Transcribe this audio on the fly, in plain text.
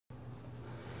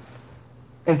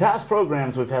In past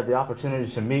programs, we've had the opportunity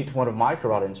to meet one of my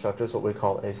karate instructors, what we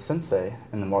call a sensei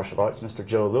in the martial arts, Mr.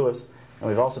 Joe Lewis, and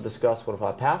we've also discussed one of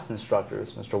our past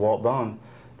instructors, Mr. Walt Bone.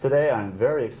 Today, I'm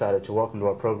very excited to welcome to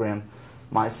our program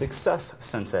my success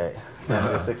sensei, and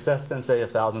the success sensei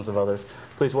of thousands of others.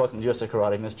 Please welcome to USA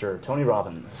Karate, Mr. Tony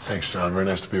Robbins. Thanks, John. Very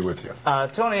nice to be with you.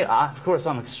 Tony, of course,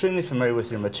 I'm extremely familiar with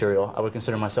your material. I would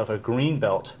consider myself a green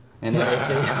belt in the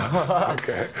AC.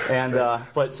 Okay. And,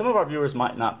 but some of our viewers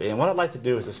might not be. And what I'd like to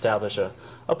do is establish a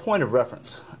point of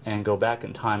reference and go back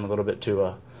in time a little bit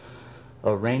to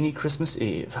a rainy Christmas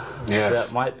Eve. Yes.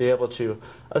 That might be able to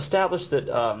establish that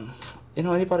you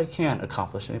know, anybody can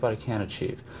accomplish, anybody can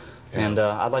achieve. Yeah. And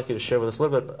I'd like you to share with us a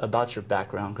little bit about your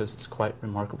background, because it's quite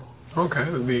remarkable. Okay.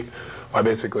 I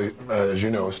basically, as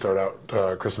you know, started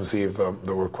out Christmas Eve.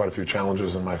 There were quite a few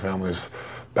challenges in my family's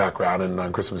background, and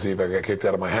on Christmas Eve I got kicked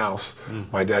out of my house.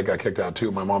 My dad got kicked out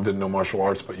too. My mom didn't know martial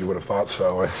arts, but you would have thought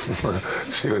so.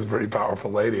 She was a pretty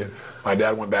powerful lady. My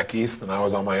dad went back east, and I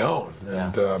was on my own.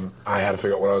 And I had to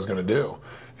figure out what I was going to do.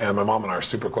 And my mom and I are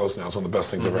super close now. It's one of the best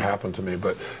things ever happened to me.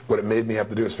 But what it made me have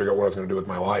to do is figure out what I was going to do with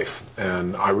my life.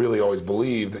 And I really always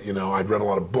believed that, you know, I'd read a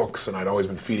lot of books, and I'd always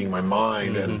been feeding my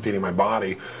mind and feeding my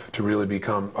body to really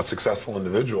become a successful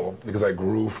individual, because I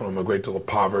grew from a great deal of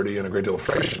poverty and a great deal of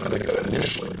frustration. I think that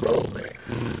initially drove me.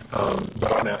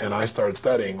 And I started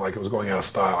studying like it was going out of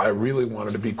style. I really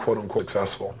wanted to be quote-unquote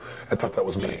successful. I thought that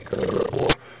was me, because I grew up poor.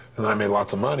 And then I made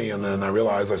lots of money, and then I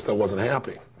realized I still wasn't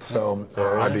happy. So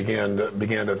I began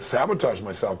to sabotage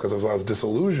myself, because I was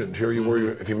disillusioned. Here you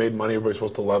were, if you made money, everybody's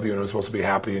supposed to love you, and it was supposed to be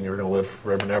happy, and you were going to live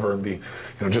forever and ever and be, you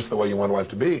know, just the way you wanted life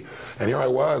to be. And here I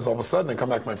was, all of a sudden, I come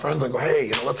back to my friends and go, hey,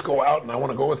 you know, let's go out, and I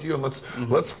want to go with you, and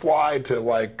let's fly to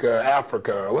like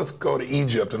Africa, or let's go to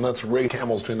Egypt, and let's race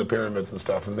camels between the pyramids and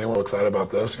stuff. And they were excited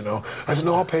about this, you know. I said,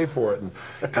 no, I'll pay for it. And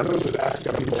I was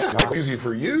asking people, yeah, it's easy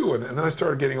for you. And then I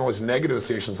started getting all these negative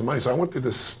associations of money. So I went through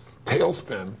this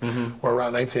tailspin where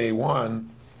around 1981,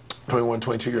 21,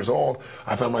 22 years old,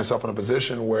 I found myself in a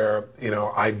position where, you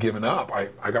know, I'd given up.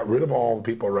 I got rid of all the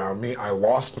people around me. I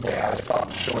lost my dad. I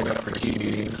stopped showing up for key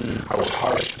meetings. I was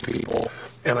harsh to people.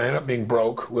 And I ended up being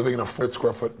broke, living in a 400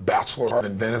 square foot bachelor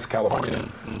apartment in Venice, California.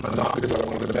 Not because I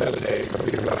wanted to meditate, but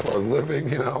because that's where I was living,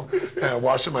 you know, and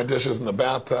washing my dishes in the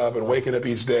bathtub and waking up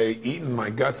each day, eating my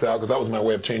guts out, because that was my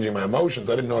way of changing my emotions.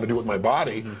 I didn't know how to do it with my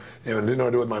body, you know, and didn't know how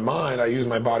to do it with my mind. I used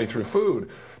my body through food.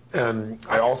 And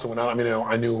I also went out, I mean, you know,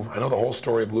 I know the whole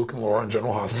story of Luke and Laura in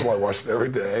General Hospital. I watched it every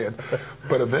day.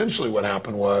 But eventually what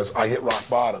happened was I hit rock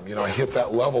bottom. You know, I hit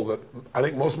that level that I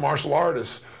think most martial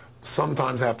artists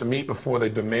sometimes have to meet before they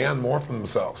demand more from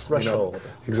themselves. Threshold. You know,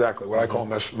 exactly, what I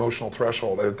call emotional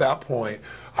threshold. And at that point,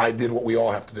 I did what we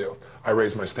all have to do. I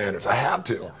raised my standards. I had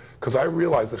to, because I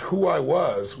realized that who I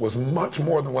was much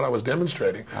more than what I was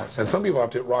demonstrating. And some people have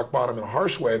to hit rock bottom in a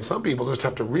harsh way, and some people just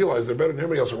have to realize they're better than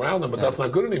everybody else around them, but that's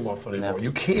not good anymore.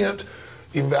 You can't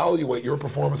evaluate your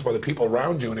performance by the people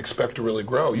around you and expect to really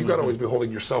grow. You've got to always be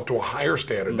holding yourself to a higher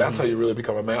standard. That's how you really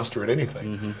become a master at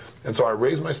anything. And so I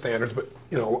raised my standards, but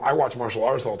you know, I watch martial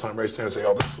artists all the time raise standards and say,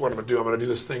 oh, this is what I'm going to do. I'm going to do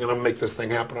this thing, and I'm going to make this thing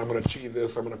happen. I'm going to achieve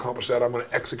this. I'm going to accomplish that. I'm going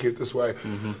to execute this way.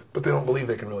 But they don't believe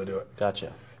they can really do it.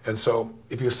 Gotcha. And so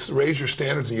if you raise your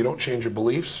standards and you don't change your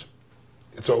beliefs,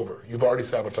 it's over. You've already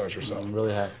sabotaged yourself. You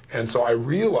really have. And so I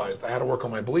realized I had to work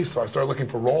on my beliefs, so I started looking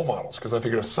for role models, because I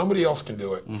figured if somebody else can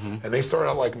do it, and they started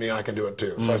out like me, I can do it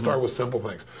too. So I started with simple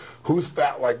things. Who's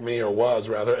fat like me, or was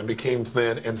rather, and became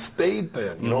thin and stayed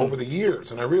thin, you know, over the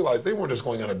years. And I realized they weren't just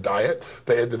going on a diet,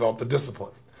 they had developed a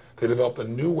discipline. They developed a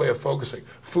new way of focusing.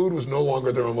 Food was no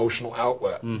longer their emotional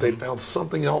outlet. They found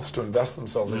something else to invest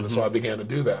themselves in, and so I began to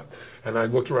do that. And I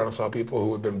looked around and saw people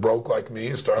who had been broke like me,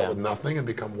 who started with nothing and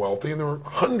become wealthy, and there were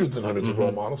hundreds and hundreds of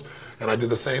role models. And I did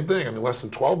the same thing. I mean, less than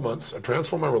 12 months, I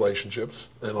transformed my relationships.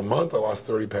 In a month, I lost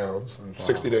 30 pounds. In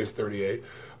 60 days, 38.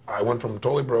 I went from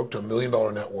totally broke to $1 million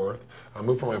net worth. I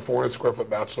moved from my 400 square foot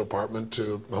bachelor apartment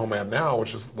to the home I have now,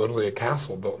 which is literally a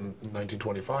castle built in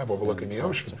 1925 overlooking the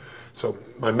ocean. So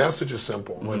my message is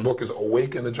simple. My book is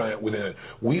Awaken the Giant Within.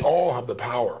 We all have the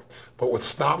power, but what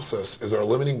stops us is our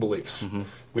limiting beliefs.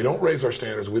 We don't raise our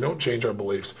standards. We don't change our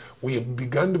beliefs. We have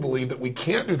begun to believe that we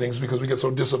can't do things because we get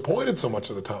so disappointed so much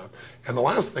of the time. And the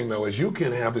last thing, though, is you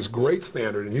can have this great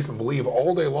standard and you can believe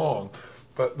all day long.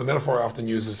 But the metaphor I often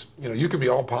use is, you know, you can be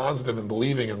all positive and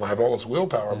believing and have all this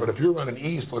willpower, but if you're running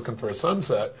east looking for a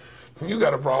sunset, you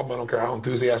got a problem. I don't care how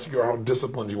enthusiastic you are, how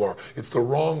disciplined you are. It's the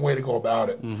wrong way to go about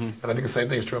it. And I think the same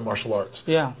thing is true in martial arts.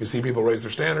 You see people raise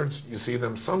their standards. You see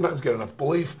them sometimes get enough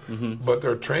belief, but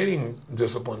their training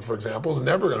discipline, for example, is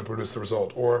never going to produce the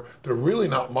result. Or they're really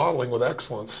not modeling with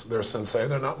excellence their sensei.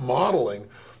 They're not modeling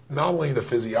not only the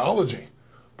physiology,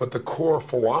 but the core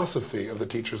philosophy of the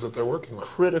teachers that they're working with.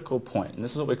 Critical point, and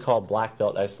this is what we call black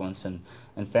belt excellence, and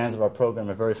fans of our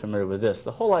program are very familiar with this.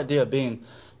 The whole idea being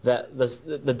that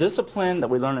the discipline that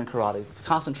we learn in karate, the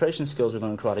concentration skills we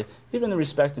learn in karate, even the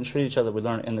respect and treat each other we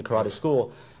learn in the karate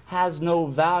school, has no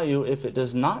value if it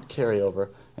does not carry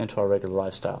over into our regular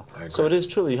lifestyle. So it is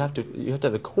truly, you have to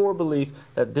have the core belief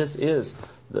that this is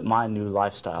my new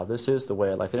lifestyle. This is the way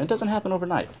I like it. And it doesn't happen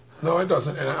overnight. No, it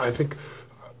doesn't. And I think,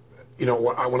 you know,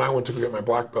 when I went to get my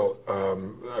black belt,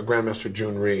 Grandmaster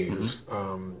Jhoon Rhee, who's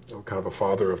kind of a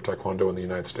father of Taekwondo in the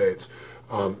United States,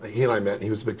 he and I met, and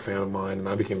he was a big fan of mine, and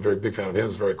I became a very big fan of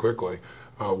his very quickly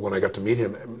when I got to meet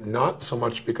him. Not so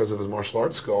much because of his martial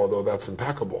arts skill, although that's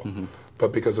impeccable,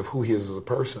 but because of who he is as a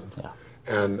person. Yeah.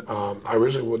 And I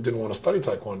originally didn't want to study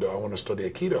Taekwondo. I wanted to study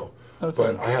Aikido. Okay.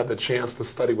 But I had the chance to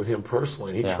study with him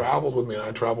personally. And he traveled with me, and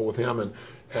I traveled with him.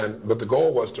 But the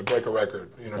goal was to break a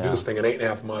record, you know, do this thing in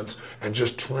 8.5 months and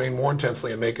just train more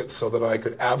intensely and make it so that I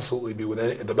could absolutely be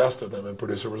with the best of them and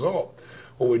produce a result.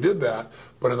 Well, we did that,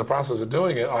 but in the process of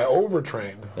doing it, I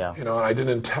overtrained. Yeah. You know, and I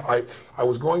didn't. I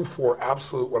was going for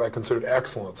absolute what I considered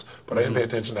excellence, but I didn't pay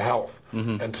attention to health.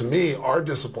 And to me, our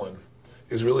discipline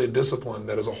is really a discipline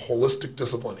that is a holistic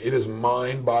discipline. It is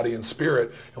mind, body, and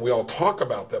spirit, and we all talk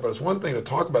about that, but it's one thing to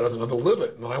talk about it, it's another to live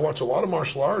it. And I watch a lot of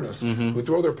martial artists who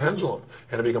throw their pendulum,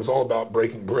 and it becomes all about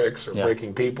breaking bricks or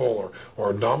breaking people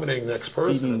or dominating the next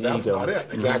person, and that's not it.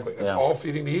 Exactly. It's all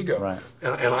feeding the ego. Right.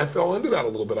 And I fell into that a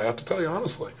little bit, I have to tell you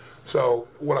honestly. So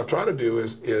what I've tried to do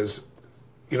is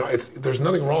you know, there's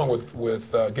nothing wrong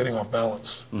with getting off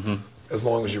balance. As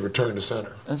long as you return to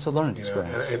center. It's a learning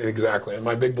experience. And exactly. And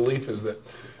my big belief is that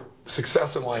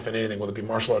success in life and anything, whether it be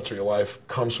martial arts or your life,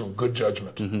 comes from good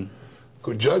judgment.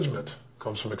 Good judgment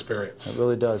comes from experience. It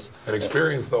really does. And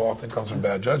experience, though, often comes from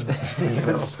bad judgment.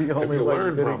 It's the only if you way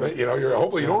learn from it, you know,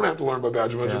 hopefully you don't have to learn by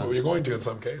bad judgment, but you're going to in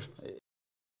some cases.